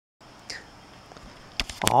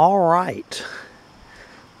All right.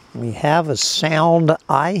 We have a sound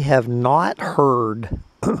I have not heard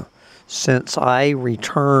since I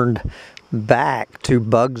returned back to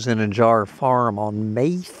Bugs in a Jar Farm on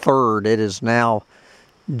May 3rd. It is now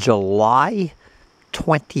July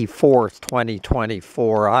 24th,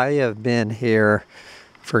 2024. I have been here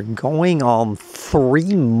for going on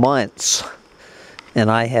 3 months, and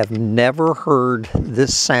I have never heard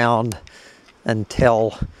this sound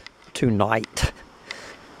until tonight.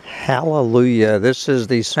 Hallelujah. This is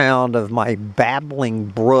the sound of my babbling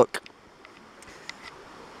brook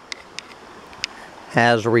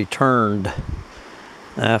has returned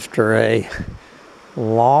after a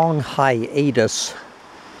long hiatus.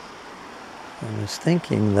 I was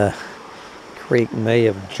thinking the creek may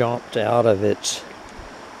have jumped out of its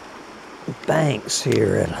banks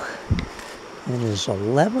here. It is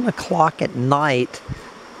 11 o'clock at night,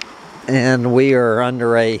 and we are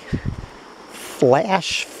under a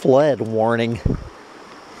flash flood warning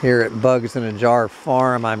here at Bugs in a Jar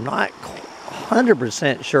Farm. I'm not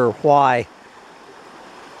 100% sure why.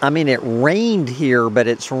 I mean, it rained here, but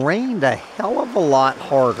it's rained a hell of a lot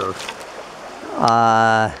harder.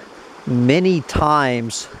 Many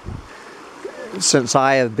times since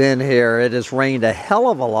I have been here, it has rained a hell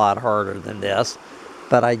of a lot harder than this.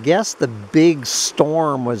 But I guess the big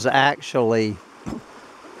storm was actually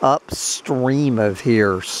upstream of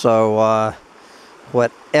here. So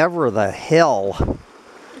whatever the hell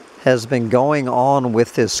has been going on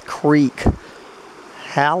with this creek,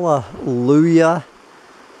 hallelujah.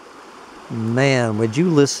 Man, would you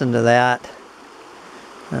listen to that?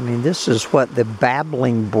 I mean, this is what the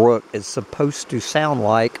babbling brook is supposed to sound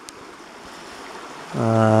like.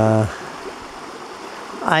 I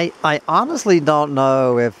honestly don't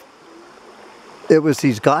know if it was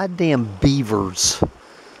these goddamn beavers.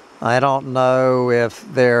 I don't know if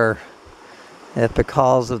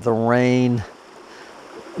because of the rain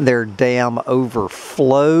their dam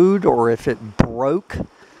overflowed or if it broke.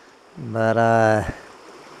 But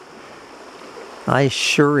I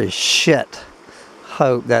sure as shit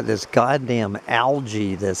hope that this goddamn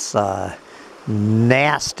algae, this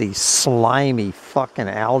nasty, slimy fucking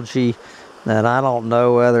algae that I don't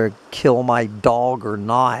know whether to kill my dog or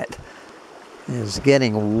not, is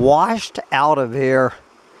getting washed out of here.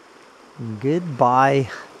 Goodbye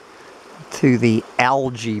to the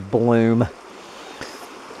algae bloom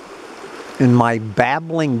in my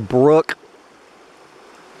babbling brook.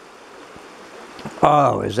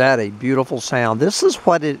 Oh, is that a beautiful sound? This is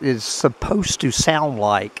what it is supposed to sound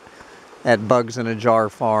like at Bugs in a Jar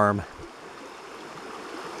Farm.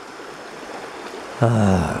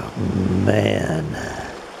 Oh, man.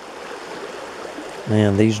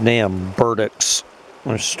 Man, these damn burdocks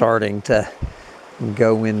are starting to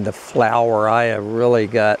go into flower. I have really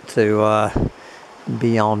got to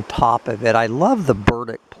be on top of it. I love the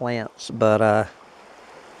burdock plants, but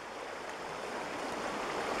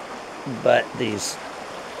these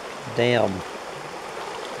damn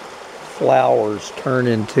flowers turn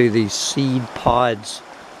into these seed pods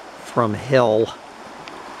from hell.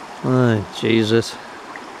 Oh, Jesus.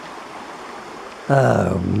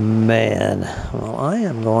 Oh, man. Well, I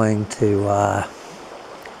am going to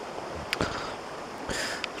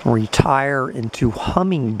retire into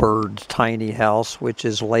Hummingbird's tiny house, which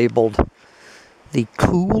is labeled the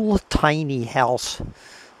cool tiny house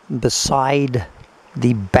beside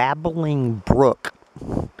the babbling brook.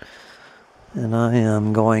 And I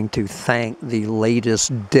am going to thank the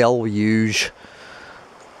latest deluge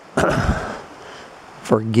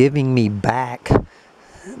for giving me back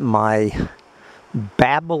my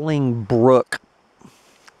babbling brook.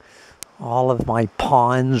 All of my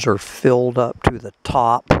ponds are filled up to the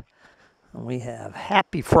top. We have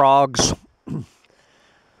happy frogs.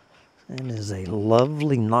 It is a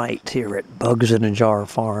lovely night here at Bugs in a Jar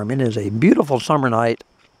Farm. It is a beautiful summer night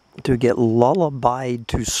to get lullabied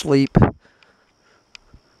to sleep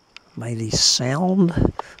by the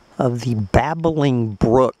sound of the babbling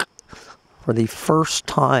brook for the first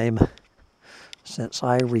time since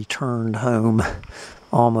I returned home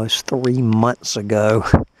almost 3 months ago.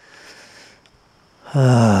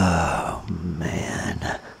 Oh,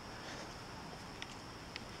 man.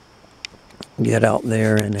 Get out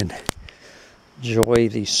there and enjoy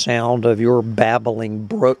the sound of your babbling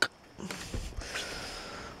brook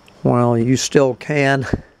while you still can.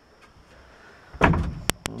 Oh,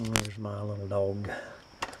 there's my little dog.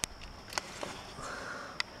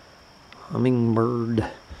 Hummingbird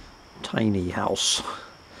tiny house.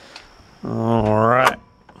 All right.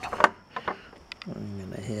 I'm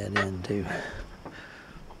going to head into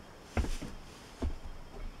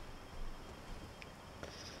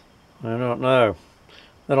I don't know.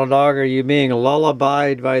 Little dog, are you being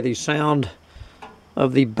lullabied by the sound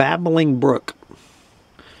of the babbling brook?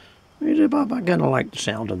 I kind of like the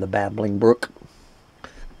sound of the babbling brook.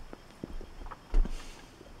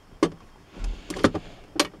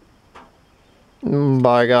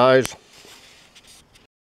 Bye, guys.